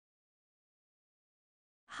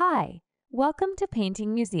Hi, welcome to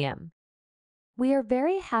Painting Museum. We are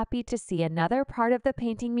very happy to see another part of the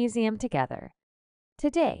Painting Museum together.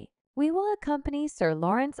 Today, we will accompany Sir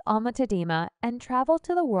Lawrence Alma-Tadema and travel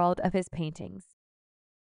to the world of his paintings.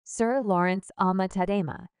 Sir Lawrence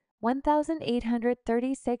Alma-Tadema,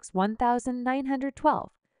 1836–1912,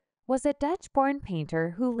 was a Dutch-born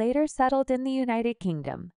painter who later settled in the United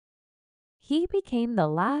Kingdom. He became the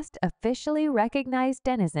last officially recognized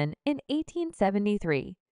denizen in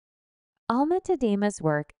 1873. Alma-Tadema's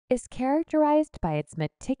work is characterized by its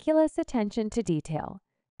meticulous attention to detail,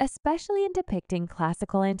 especially in depicting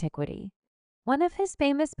classical antiquity. One of his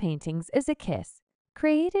famous paintings is A Kiss,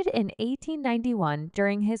 created in 1891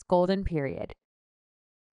 during his golden period.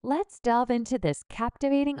 Let's delve into this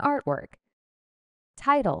captivating artwork.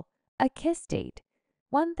 Title: A Kiss. Date: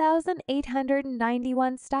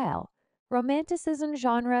 1891. Style: Romanticism.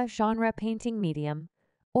 Genre painting medium,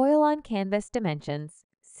 oil on canvas. Dimensions: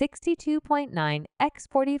 62.9 x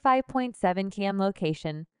 45.7 km.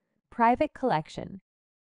 Location: private collection.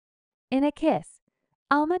 In A Kiss,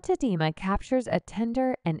 Alma-Tadema captures a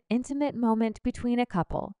tender and intimate moment between a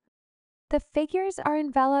couple. The figures are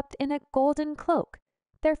enveloped in a golden cloak,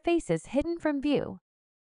 their faces hidden from view.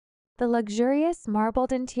 The luxurious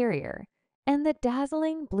marbled interior and the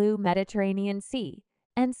dazzling blue Mediterranean Sea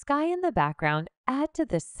and sky in the background add to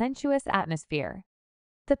the sensuous atmosphere.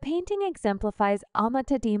 The painting exemplifies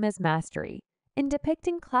Alma-Tadema's mastery in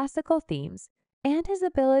depicting classical themes and his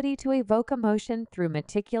ability to evoke emotion through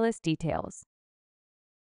meticulous details.